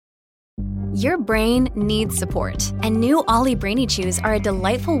Your brain needs support, and new Ollie Brainy Chews are a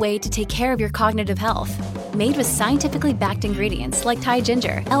delightful way to take care of your cognitive health. Made with scientifically backed ingredients like Thai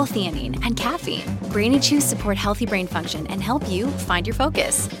ginger, L-theanine, and caffeine, Brainy Chews support healthy brain function and help you find your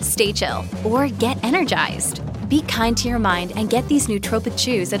focus, stay chill, or get energized. Be kind to your mind and get these nootropic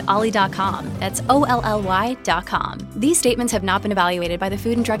chews at ollie.com. That's OLLY.com. These statements have not been evaluated by the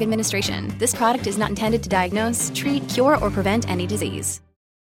Food and Drug Administration. This product is not intended to diagnose, treat, cure, or prevent any disease.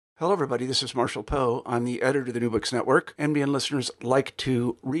 Hello, everybody. This is Marshall Poe. I'm the editor of the New Books Network. NBN listeners like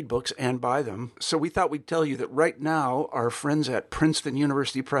to read books and buy them. So we thought we'd tell you that right now, our friends at Princeton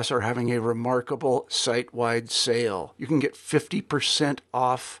University Press are having a remarkable site-wide sale. You can get 50%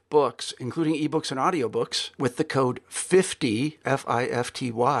 off books, including ebooks and audiobooks, with the code 50,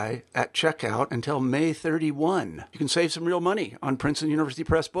 F-I-F-T-Y, at checkout until May 31. You can save some real money on Princeton University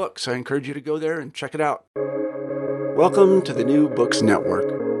Press books. I encourage you to go there and check it out. Welcome to the New Books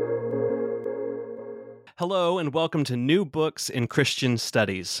Network. Hello, and welcome to New Books in Christian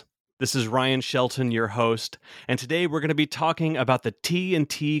Studies. This is Ryan Shelton, your host, and today we're going to be talking about the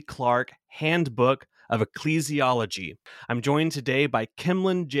T&T Clark Handbook of Ecclesiology. I'm joined today by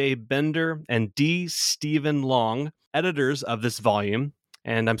Kimlin J. Bender and D. Stephen Long, editors of this volume,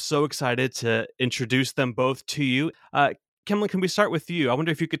 and I'm so excited to introduce them both to you. Kimlin, can we start with you? I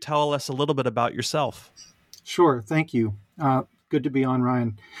wonder if you could tell us a little bit about yourself. Sure, thank you. Good to be on,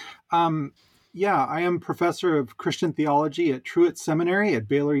 Ryan. I am professor of Christian theology at Truett Seminary at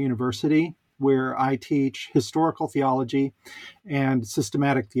Baylor University, where I teach historical theology and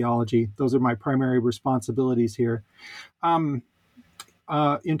systematic theology. Those are my primary responsibilities here. In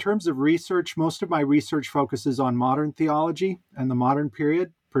terms of research, most of my research focuses on modern theology and the modern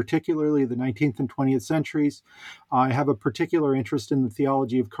period, particularly the 19th and 20th centuries. I have a particular interest in the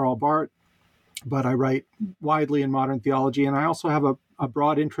theology of Karl Barth, but I write widely in modern theology, and I also have a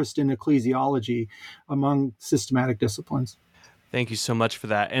broad interest in ecclesiology among systematic disciplines. Thank you so much for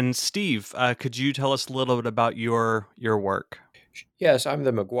that. And Steve, could you tell us a little bit about your work? Yes, I'm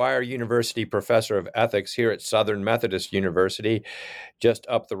the McGuire University Professor of Ethics here at Southern Methodist University, just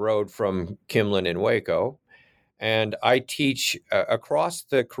up the road from Kimlin in Waco. And I teach across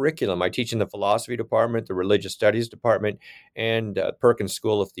the curriculum. I teach in the philosophy department, the religious studies department, and Perkins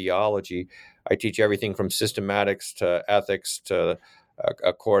School of Theology. I teach everything from systematics to ethics to,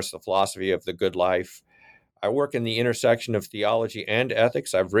 of course, the philosophy of the good life. I work in the intersection of theology and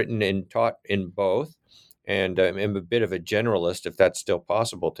ethics. I've written and taught in both, and I'm a bit of a generalist, if that's still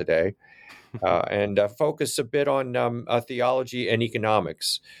possible today, and focus a bit on theology and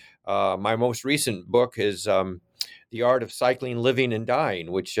economics. My most recent book is The Art of Cycling, Living, and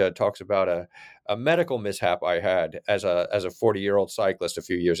Dying, which talks about a medical mishap I had as a 40-year-old cyclist a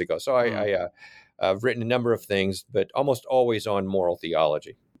few years ago. So I've written a number of things, but almost always on moral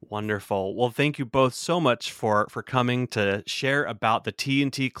theology. Wonderful. Well, thank you both so much for coming to share about the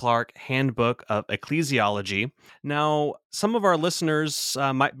T&T Clark Handbook of Ecclesiology. Now, some of our listeners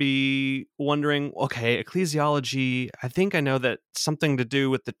might be wondering, okay, ecclesiology, I think I know that something to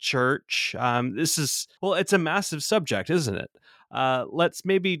do with the church. It's a massive subject, isn't it? Let's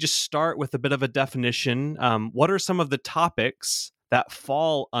maybe just start with a bit of a definition. What are some of the topics that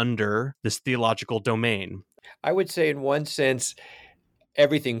fall under this theological domain? I would say, in one sense,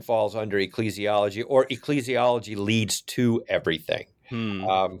 everything falls under ecclesiology, or ecclesiology leads to everything.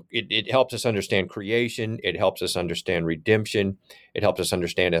 It helps us understand creation. It helps us understand redemption. It helps us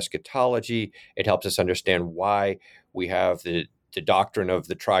understand eschatology. It helps us understand why we have the doctrine of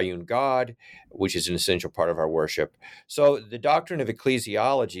the triune God, which is an essential part of our worship. So the doctrine of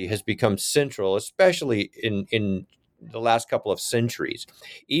ecclesiology has become central, especially in the last couple of centuries,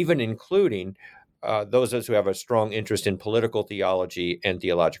 even including those of us who have a strong interest in political theology and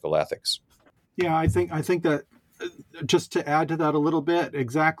theological ethics. Yeah, I think that just to add to that a little bit,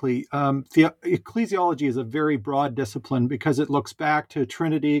 exactly. Ecclesiology is a very broad discipline because it looks back to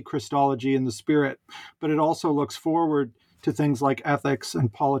Trinity, Christology, and the Spirit, but it also looks forward to things like ethics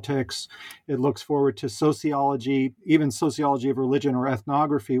and politics. It looks forward to sociology, even sociology of religion or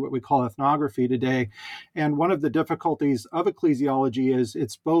ethnography, what we call ethnography today. And one of the difficulties of ecclesiology is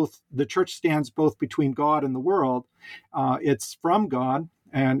the church stands both between God and the world. It's from God,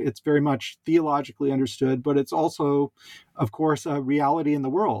 and it's very much theologically understood, but it's also, of course, a reality in the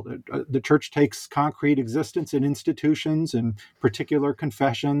world. The church takes concrete existence in institutions and particular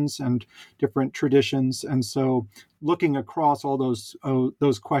confessions and different traditions. And so looking across all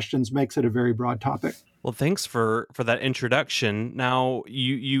those questions makes it a very broad topic. Well, thanks for that introduction. Now,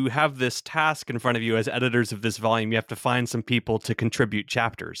 you have this task in front of you as editors of this volume. You have to find some people to contribute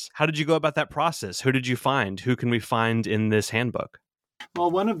chapters. How did you go about that process? Who did you find? Who can we find in this handbook? Well,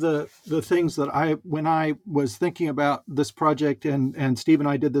 one of the things that when I was thinking about this project, and Steve and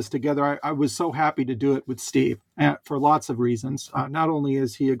I did this together, I was so happy to do it with Steve for lots of reasons. Not only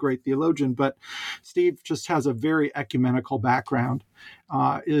is he a great theologian, but Steve just has a very ecumenical background,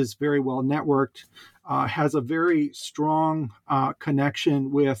 is very well networked, has a very strong connection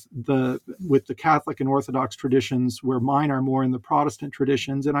with the Catholic and Orthodox traditions, where mine are more in the Protestant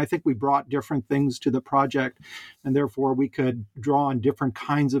traditions. And I think we brought different things to the project, and therefore we could draw on different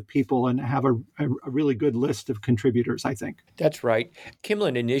kinds of people and have a really good list of contributors, I think. That's right.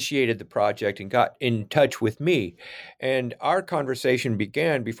 Kimlin initiated the project and got in touch with me. And our conversation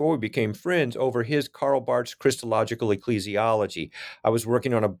began, before we became friends, over his Karl Barth's Christological Ecclesiology. I was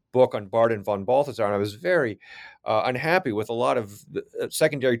working on a book on Barth and von Balthasar, and I was very unhappy with a lot of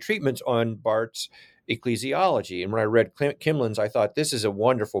secondary treatments on Barth's ecclesiology. And when I read Kimlin's, I thought, this is a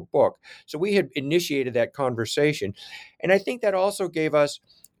wonderful book. So we had initiated that conversation. And I think that also gave us,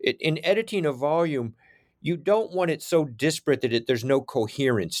 in editing a volume, you don't want it so disparate that there's no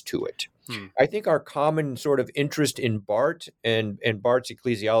coherence to it. I think our common sort of interest in Barth and Barth's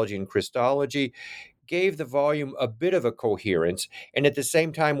ecclesiology and Christology gave the volume a bit of a coherence. And at the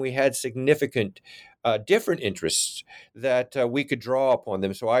same time, we had significant different interests that we could draw upon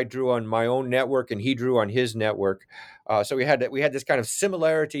them. So I drew on my own network and he drew on his network. So we had this kind of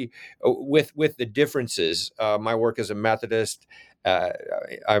similarity with the differences. My work as a Methodist,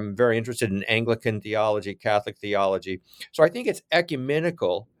 I'm very interested in Anglican theology, Catholic theology. So I think it's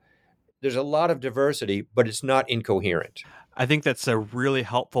ecumenical. There's a lot of diversity, but it's not incoherent. I think that's a really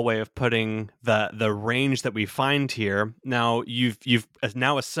helpful way of putting the range that we find here. Now you've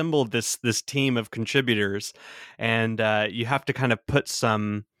now assembled this team of contributors, and you have to kind of put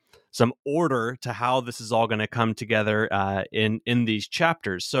some order to how this is all going to come together in these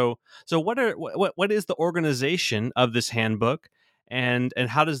chapters. So what is the organization of this handbook, and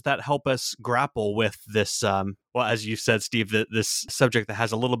how does that help us grapple with this? Well, as you said, Steve, this subject that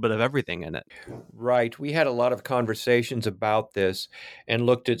has a little bit of everything in it. Right. We had a lot of conversations about this and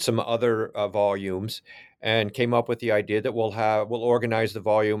looked at some other volumes and came up with the idea that we'll organize the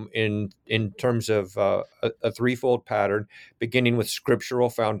volume in terms of a threefold pattern, beginning with scriptural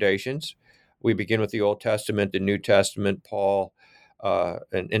foundations. We begin with the Old Testament, the New Testament, Paul,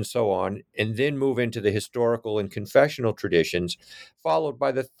 and so on, and then move into the historical and confessional traditions, followed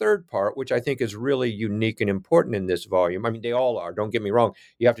by the third part, which I think is really unique and important in this volume. I mean, they all are, don't get me wrong.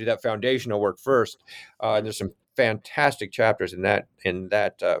 You have to do that foundational work first, and there's some fantastic chapters in that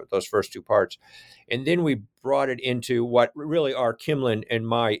those first two parts. And then we brought it into what really are Kimlin and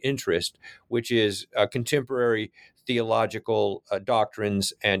my interest, which is contemporary theological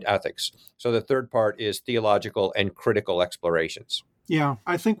doctrines and ethics. So the third part is theological and critical explorations. Yeah,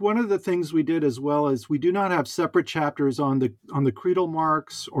 I think one of the things we did as well is we do not have separate chapters on the creedal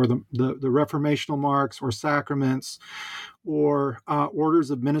marks or the reformational marks or sacraments or orders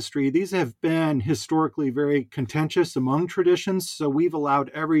of ministry. These have been historically very contentious among traditions, so we've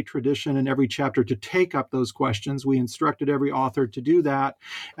allowed every tradition and every chapter to take up those questions. We instructed every author to do that,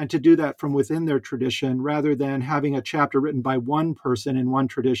 and to do that from within their tradition, rather than having a chapter written by one person in one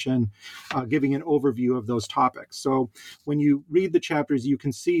tradition giving an overview of those topics. So when you read the chapters, you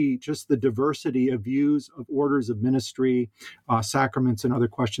can see just the diversity of views of orders of ministry, sacraments, and other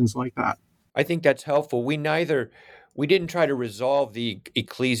questions like that. I think that's helpful. We didn't try to resolve the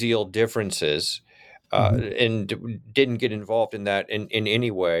ecclesial differences and didn't get involved in that in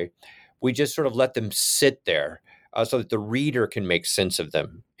any way. We just sort of let them sit there so that the reader can make sense of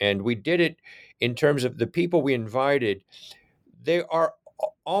them. And we did it in terms of the people we invited. They are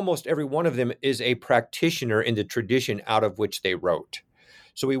almost every one of them is a practitioner in the tradition out of which they wrote.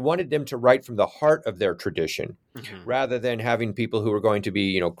 So we wanted them to write from the heart of their tradition, rather than having people who are going to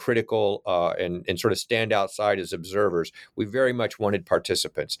be, critical and sort of stand outside as observers. We very much wanted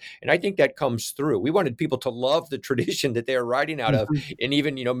participants. And I think that comes through. We wanted people to love the tradition that they're writing out of and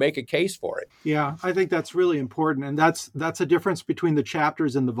even, make a case for it. Yeah, I think that's really important. And that's a difference between the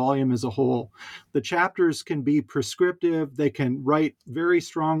chapters and the volume as a whole. The chapters can be prescriptive. They can write very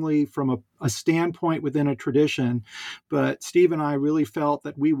strongly from a standpoint within a tradition. But Steve and I really felt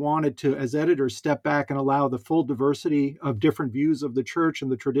that we wanted to, as editors, step back and allow the full diversity of different views of the church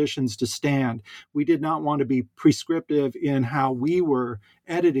and the traditions to stand. We did not want to be prescriptive in how we were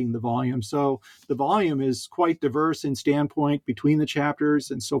editing the volume. So the volume is quite diverse in standpoint between the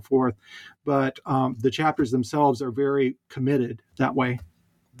chapters and so forth. But the chapters themselves are very committed that way.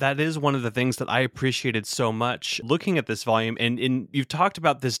 That is one of the things that I appreciated so much looking at this volume. And you've talked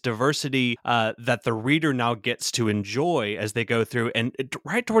about this diversity that the reader now gets to enjoy as they go through. And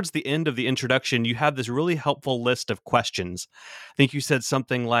right towards the end of the introduction, you have this really helpful list of questions. I think you said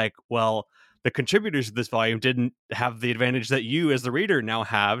something like, well, the contributors of this volume didn't have the advantage that you as the reader now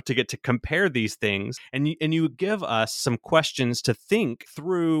have to get to compare these things. And you give us some questions to think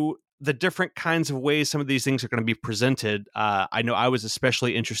through the different kinds of ways some of these things are going to be presented. I know I was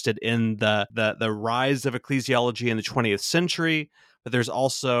especially interested in the rise of ecclesiology in the 20th century, but there's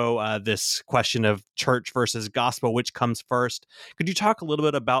also this question of church versus gospel, which comes first. Could you talk a little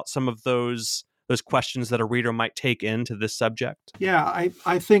bit about some of those questions that a reader might take into this subject? Yeah,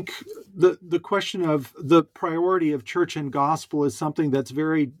 I think the question of the priority of church and gospel is something that's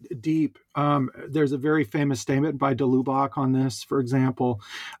very deep. There's a very famous statement by de Lubac on this, for example,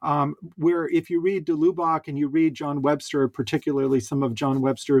 where if you read de Lubac and you read John Webster, particularly some of John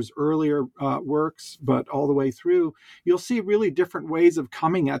Webster's earlier works, but all the way through, you'll see really different ways of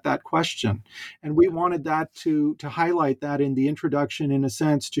coming at that question. And we wanted that to highlight that in the introduction, in a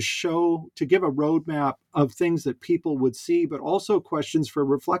sense, to give a roadmap of things that people would see, but also questions for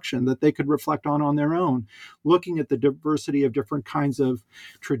reflection that they could reflect on their own, looking at the diversity of different kinds of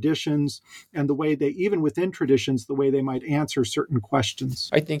traditions and the way they, even within traditions, the way they might answer certain questions.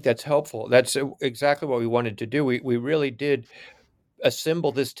 I think that's helpful. That's exactly what we wanted to do. We really did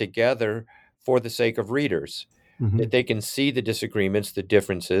assemble this together for the sake of readers, that they can see the disagreements, the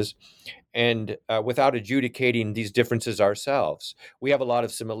differences, and without adjudicating these differences ourselves. We have a lot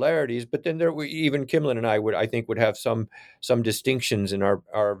of similarities, but then even Kimlin and I would have some distinctions in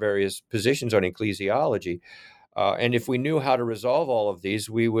our various positions on ecclesiology. And if we knew how to resolve all of these,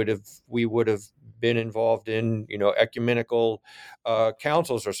 we would have been involved in ecumenical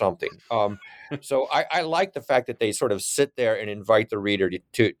councils or something. So I like the fact that they sort of sit there and invite the reader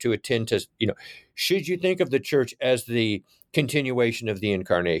to attend to, should you think of the church as the continuation of the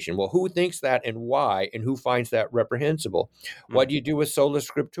incarnation? Well, who thinks that and why, and who finds that reprehensible? What do you do with sola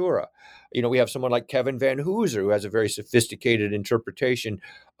scriptura? We have someone like Kevin Van Hooser, who has a very sophisticated interpretation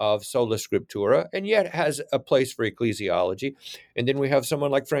of sola scriptura, and yet has a place for ecclesiology. And then we have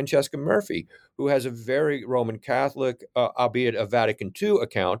someone like Francesca Murphy, who has a very Roman Catholic, albeit a Vatican II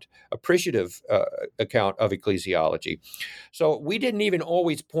account, appreciative account of ecclesiology. So we didn't even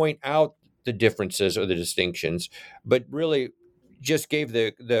always point out the differences or the distinctions, but really just gave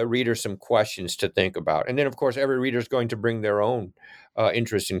the reader some questions to think about. And then, of course, every reader is going to bring their own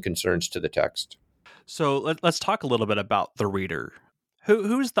interests and concerns to the text. So let's talk a little bit about the reader.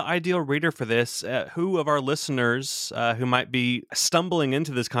 Who's the ideal reader for this? Who of our listeners who might be stumbling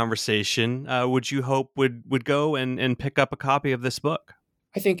into this conversation would you hope would go and pick up a copy of this book?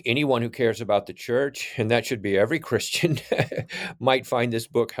 I think anyone who cares about the church, and that should be every Christian, might find this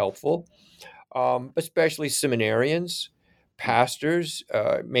book helpful, especially seminarians, pastors,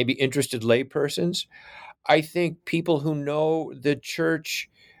 maybe interested laypersons. I think people who know the church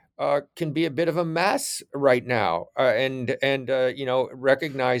can be a bit of a mess right now, and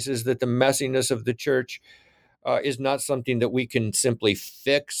recognizes that the messiness of the church is not something that we can simply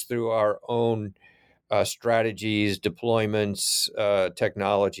fix through our own strategies, deployments,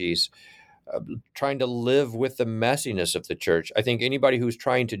 technologies. Trying to live with the messiness of the church. I think anybody who's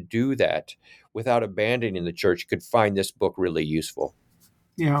trying to do that without abandoning the church could find this book really useful.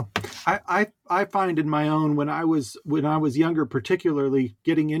 Yeah, I find in my own, when I was younger, particularly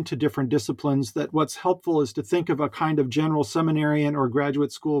getting into different disciplines, that what's helpful is to think of a kind of general seminarian or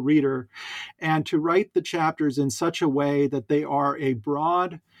graduate school reader, and to write the chapters in such a way that they are a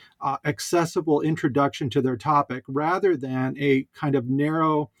broad, accessible introduction to their topic, rather than a kind of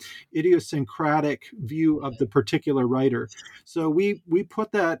narrow, idiosyncratic view of the particular writer. So we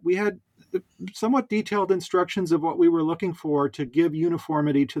had somewhat detailed instructions of what we were looking for to give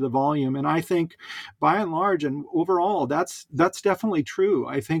uniformity to the volume. And I think by and large and overall, that's definitely true.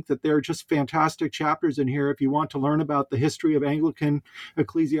 I think that there are just fantastic chapters in here. If you want to learn about the history of Anglican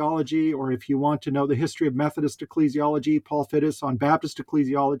ecclesiology, or if you want to know the history of Methodist ecclesiology, Paul Fittis on Baptist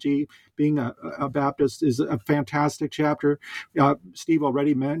ecclesiology, being a Baptist, is a fantastic chapter. Steve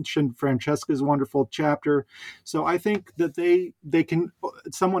already mentioned Francesca's wonderful chapter. So I think that they can,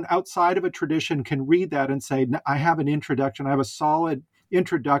 someone outside of a tradition can read that and say, I have an introduction, I have a solid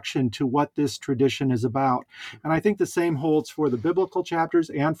introduction to what this tradition is about. And I think the same holds for the biblical chapters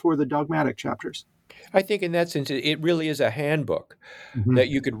and for the dogmatic chapters. I think in that sense, it really is a handbook that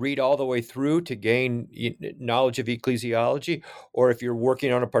you could read all the way through to gain knowledge of ecclesiology. Or if you're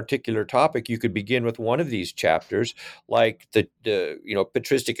working on a particular topic, you could begin with one of these chapters, like the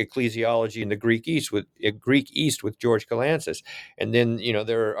patristic ecclesiology in the Greek East with George Kalantzis. And then,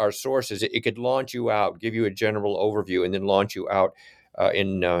 there are sources. It could launch you out, give you a general overview, and then launch you out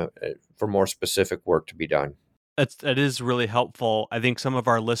for more specific work to be done. It is really helpful. I think some of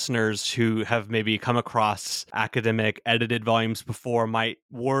our listeners who have maybe come across academic edited volumes before might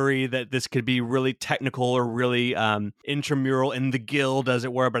worry that this could be really technical or really intramural in the guild, as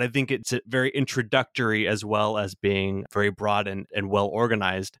it were. But I think it's very introductory as well as being very broad and well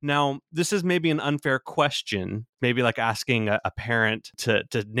organized. Now, this is maybe an unfair question, maybe like asking a parent to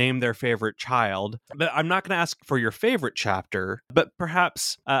name their favorite child. But I'm not going to ask for your favorite chapter, but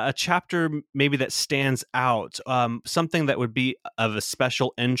perhaps a chapter maybe that stands out. Something that would be of a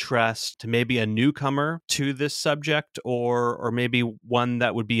special interest to maybe a newcomer to this subject, or maybe one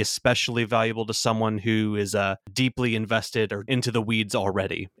that would be especially valuable to someone who is deeply invested or into the weeds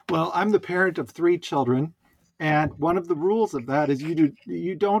already. Well, I'm the parent of 3 children, and one of the rules of that is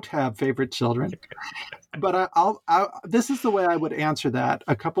you don't have favorite children. But this is the way I would answer that.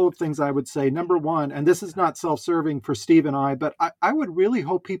 A couple of things I would say. Number one, and this is not self-serving for Steve and I, but I would really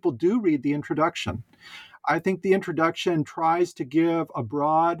hope people do read the introduction. I think the introduction tries to give a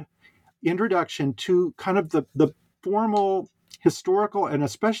broad introduction to kind of the formal, historical, and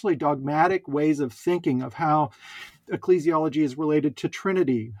especially dogmatic ways of thinking of how ecclesiology is related to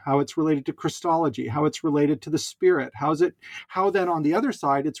Trinity, how it's related to Christology, how it's related to the Spirit, how then on the other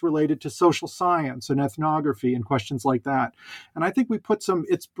side it's related to social science and ethnography and questions like that. And I think we put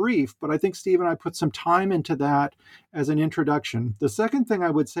it's brief, but I think Steve and I put some time into that as an introduction. The second thing I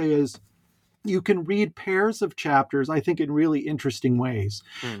would say is, you can read pairs of chapters, I think, in really interesting ways.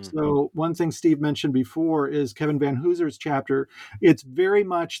 Mm-hmm. So one thing Steve mentioned before is Kevin Van Hooser's chapter. It's very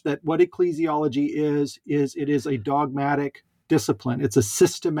much that what ecclesiology is it is a dogmatic discipline. It's a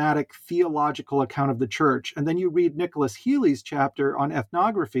systematic theological account of the church. And then you read Nicholas Healy's chapter on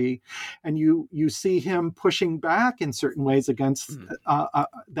ethnography, and you see him pushing back in certain ways against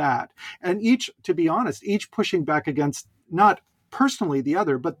that. And each pushing back against not personally the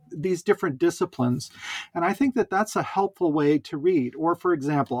other, but these different disciplines. And I think that that's a helpful way to read. Or, for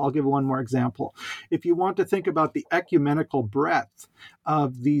example, I'll give one more example. If you want to think about the ecumenical breadth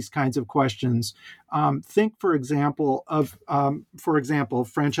of these kinds of questions, think, for example, of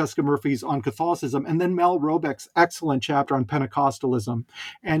Francesca Murphy's on Catholicism, and then Mel Robeck's excellent chapter on Pentecostalism.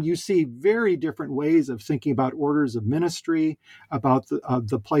 And you see very different ways of thinking about orders of ministry, about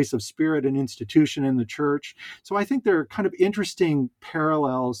the place of spirit and institution in the church. So I think there are kind of interesting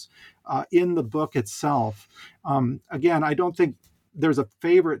parallels in the book itself. Again, I don't think there's a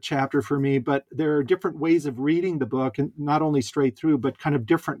favorite chapter for me, but there are different ways of reading the book, and not only straight through, but kind of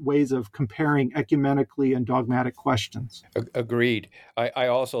different ways of comparing ecumenically and dogmatic questions. Agreed. I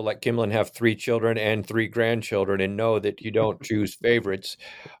also, like Kimlin, have 3 children and 3 grandchildren, and know that you don't choose favorites,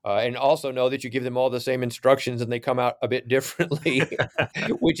 and also know that you give them all the same instructions and they come out a bit differently,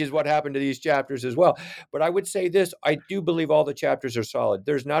 which is what happened to these chapters as well. But I would say this, I do believe all the chapters are solid.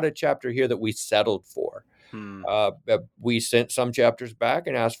 There's not a chapter here that we settled for. We sent some chapters back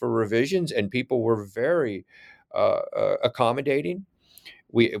and asked for revisions, and people were very accommodating.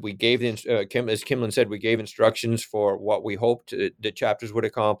 We gave, as Kimlin said, we gave instructions for what we hoped the chapters would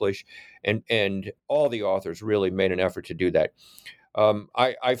accomplish, and all the authors really made an effort to do that.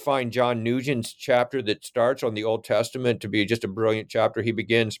 I find John Nugent's chapter that starts on the Old Testament to be just a brilliant chapter. He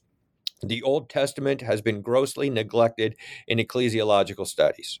begins, "The Old Testament has been grossly neglected in ecclesiological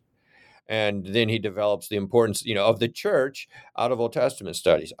studies." And then he develops the importance, of the church out of Old Testament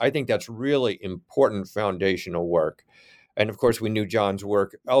studies. I think that's really important foundational work. And of course, we knew John's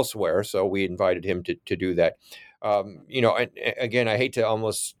work elsewhere, so we invited him to do that. And again, I hate to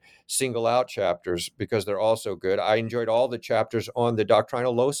almost single out chapters because they're all so good. I enjoyed all the chapters on the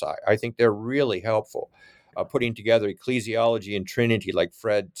doctrinal loci. I think they're really helpful. Putting together ecclesiology and Trinity like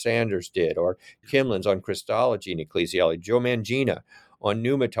Fred Sanders did, or Kimlin's on Christology and ecclesiology, Joe Mangina on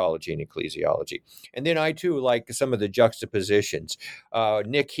pneumatology and ecclesiology. And then I too like some of the juxtapositions.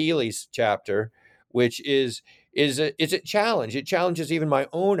 Nick Healy's chapter, which is a challenge. It challenges even my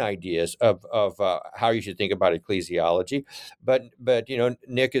own ideas of how you should think about ecclesiology. But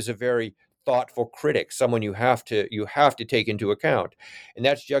Nick is a very thoughtful critic, someone you have to take into account, and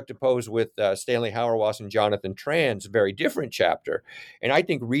that's juxtaposed with Stanley Hauerwas and Jonathan Tran's very different chapter. And I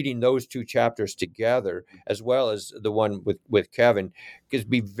think reading those 2 chapters together, as well as the one with Kevin,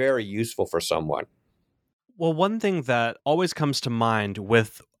 could be very useful for someone. Well, one thing that always comes to mind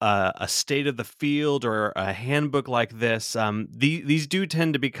with a state of the field or a handbook like this, these do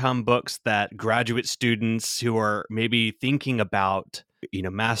tend to become books that graduate students who are maybe thinking about,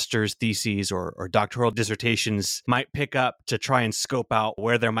 master's theses or doctoral dissertations might pick up to try and scope out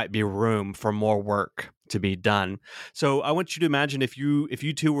where there might be room for more work to be done. So I want you to imagine if you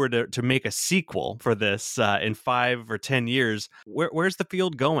two were to make a sequel for this in 5 or 10 years, where's the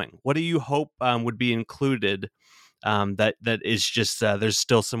field going? What do you hope would be included that is just there's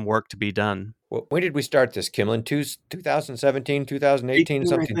still some work to be done? Well, when did we start this, Kimlin? 2017, 2018,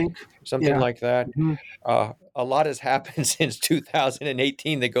 18, I think. something Yeah. like that. Mhm. A lot has happened since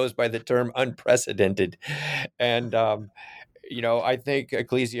 2018 that goes by the term unprecedented. And, I think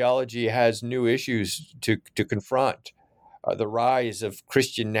ecclesiology has new issues to confront. The rise of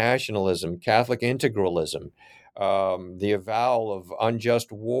Christian nationalism, Catholic integralism, the avowal of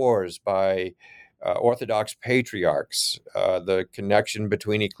unjust wars by Orthodox patriarchs, the connection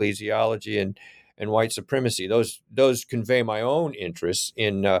between ecclesiology and white supremacy. Those convey my own interests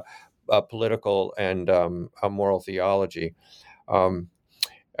in political and moral theology.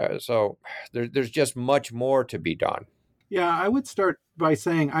 So there's just much more to be done. Yeah, I would start by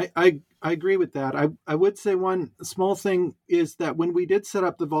saying I agree with that. I would say one small thing is that when we did set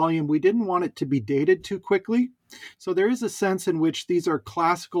up the volume, we didn't want it to be dated too quickly. So there is a sense in which these are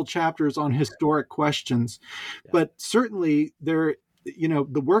classical chapters on historic questions, but certainly the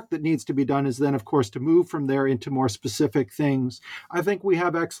work that needs to be done is then, of course, to move from there into more specific things. I think we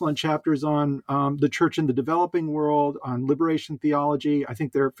have excellent chapters on the church in the developing world, on liberation theology. I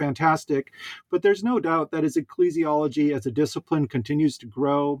think they're fantastic. But there's no doubt that as ecclesiology as a discipline continues to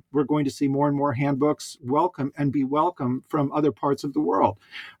grow, we're going to see more and more handbooks be welcome from other parts of the world.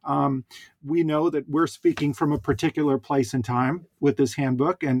 We know that we're speaking from a particular place and time with this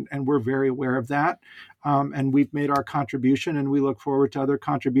handbook, and we're very aware of that. And we've made our contribution, and we look forward to other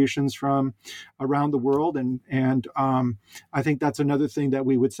contributions from around the world. And I think that's another thing that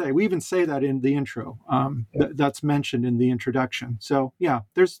we would say. We even say that in the intro. That's mentioned in the introduction. So yeah,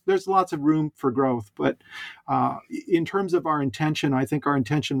 there's lots of room for growth. But in terms of our intention, I think our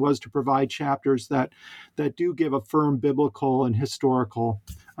intention was to provide chapters that do give a firm biblical and historical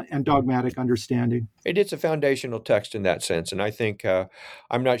and dogmatic understanding. It's a foundational text in that sense, and I think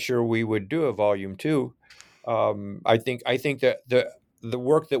I'm not sure we would do a volume 2. I think that the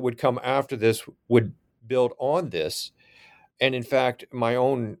work that would come after this would build on this, and in fact, my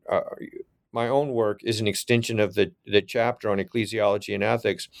own work is an extension of the chapter on ecclesiology and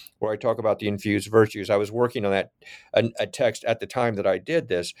ethics, where I talk about the infused virtues. I was working on that a text at the time that I did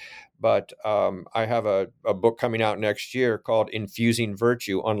this, but I have a book coming out next year called Infusing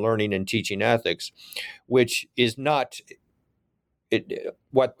Virtue on Learning and Teaching Ethics, which is not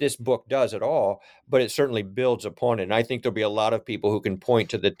what this book does at all, but it certainly builds upon it. And I think there'll be a lot of people who can point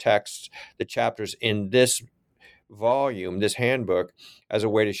to the texts, the chapters in this volume, this handbook, as a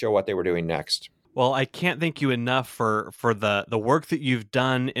way to show what they were doing next. Well, I can't thank you enough for the work that you've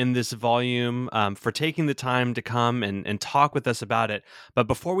done in this volume, for taking the time to come and talk with us about it. But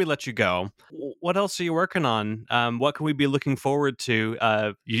before we let you go, what else are you working on? What can we be looking forward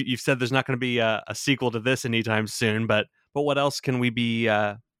to? You've said there's not going to be a sequel to this anytime soon, but what else can we be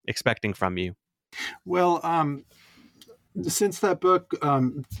expecting from you? Well, since that book,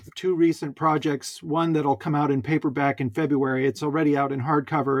 2 recent projects, one that'll come out in paperback in February, it's already out in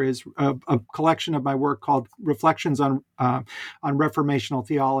hardcover, is a collection of my work called Reflections on Reformational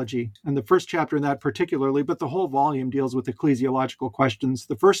Theology. And the first chapter in that particularly, but the whole volume deals with ecclesiological questions.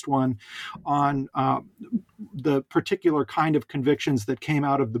 The first one on the particular kind of convictions that came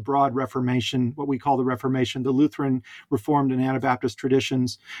out of the broad Reformation, what we call the Reformation, the Lutheran, Reformed, and Anabaptist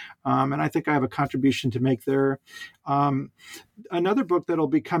traditions. And I think I have a contribution to make there. Another book that'll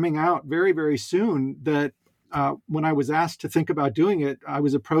be coming out very, very soon that when I was asked to think about doing it, I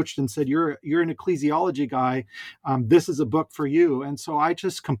was approached and said, you're an ecclesiology guy. This is a book for you. And so I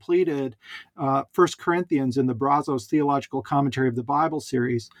just completed 1 Corinthians in the Brazos Theological Commentary of the Bible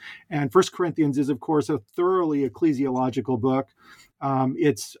series. And 1 Corinthians is, of course, a thoroughly ecclesiological book.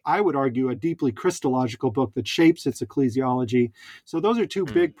 It's, I would argue, a deeply Christological book that shapes its ecclesiology. So those are 2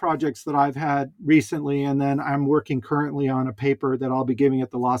 big projects that I've had recently. And then I'm working currently on a paper that I'll be giving at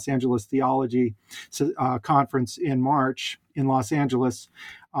the Los Angeles Theology Conference in March in Los Angeles,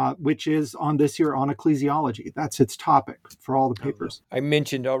 which is on this year on ecclesiology. That's its topic for all the papers. I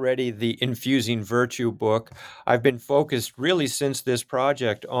mentioned already the Infusing Virtue book. I've been focused really since this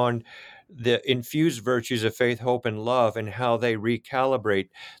project on the infused virtues of faith, hope, and love, and how they recalibrate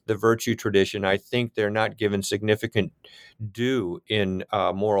the virtue tradition. I think they're not given significant due in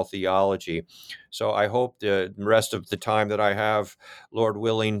moral theology. So I hope the rest of the time that I have, Lord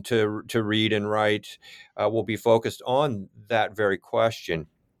willing, to read and write will be focused on that very question.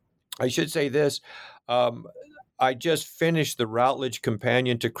 I should say this. I just finished the Routledge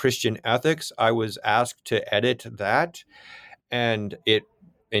Companion to Christian Ethics. I was asked to edit that, and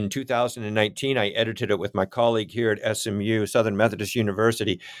in 2019, I edited it with my colleague here at SMU, Southern Methodist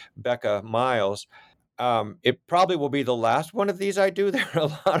University, Becca Miles. It probably will be the last one of these I do. They're a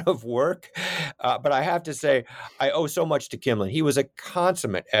lot of work, but I have to say I owe so much to Kimlin. He was a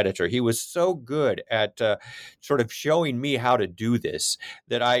consummate editor. He was so good at sort of showing me how to do this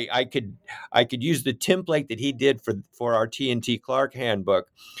that I could use the template that he did for our T&T Clark handbook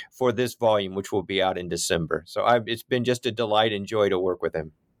for this volume, which will be out in December. So it's been just a delight and joy to work with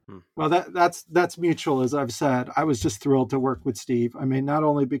him. Well, that's mutual, as I've said. I was just thrilled to work with Steve. I mean, not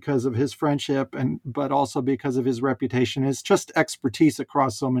only because of his friendship but also because of his reputation, his just expertise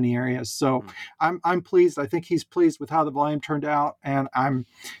across so many areas. So I'm pleased. I think he's pleased with how the volume turned out, and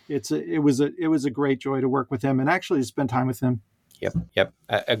it was a great joy to work with him and actually to spend time with him. Yep.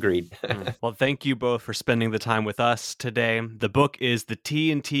 Agreed. Well, thank you both for spending the time with us today. The book is the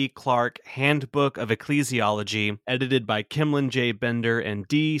T&T Clark Handbook of Ecclesiology, edited by Kimlin J. Bender and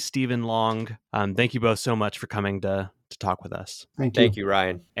D. Stephen Long. Thank you both so much for coming to talk with us. Thank you,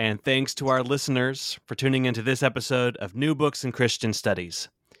 Ryan. And thanks to our listeners for tuning into this episode of New Books in Christian Studies.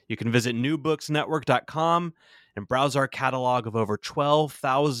 You can visit newbooksnetwork.com and browse our catalog of over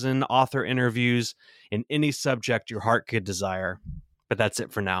 12,000 author interviews in any subject your heart could desire. But that's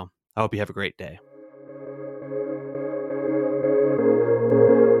it for now. I hope you have a great day.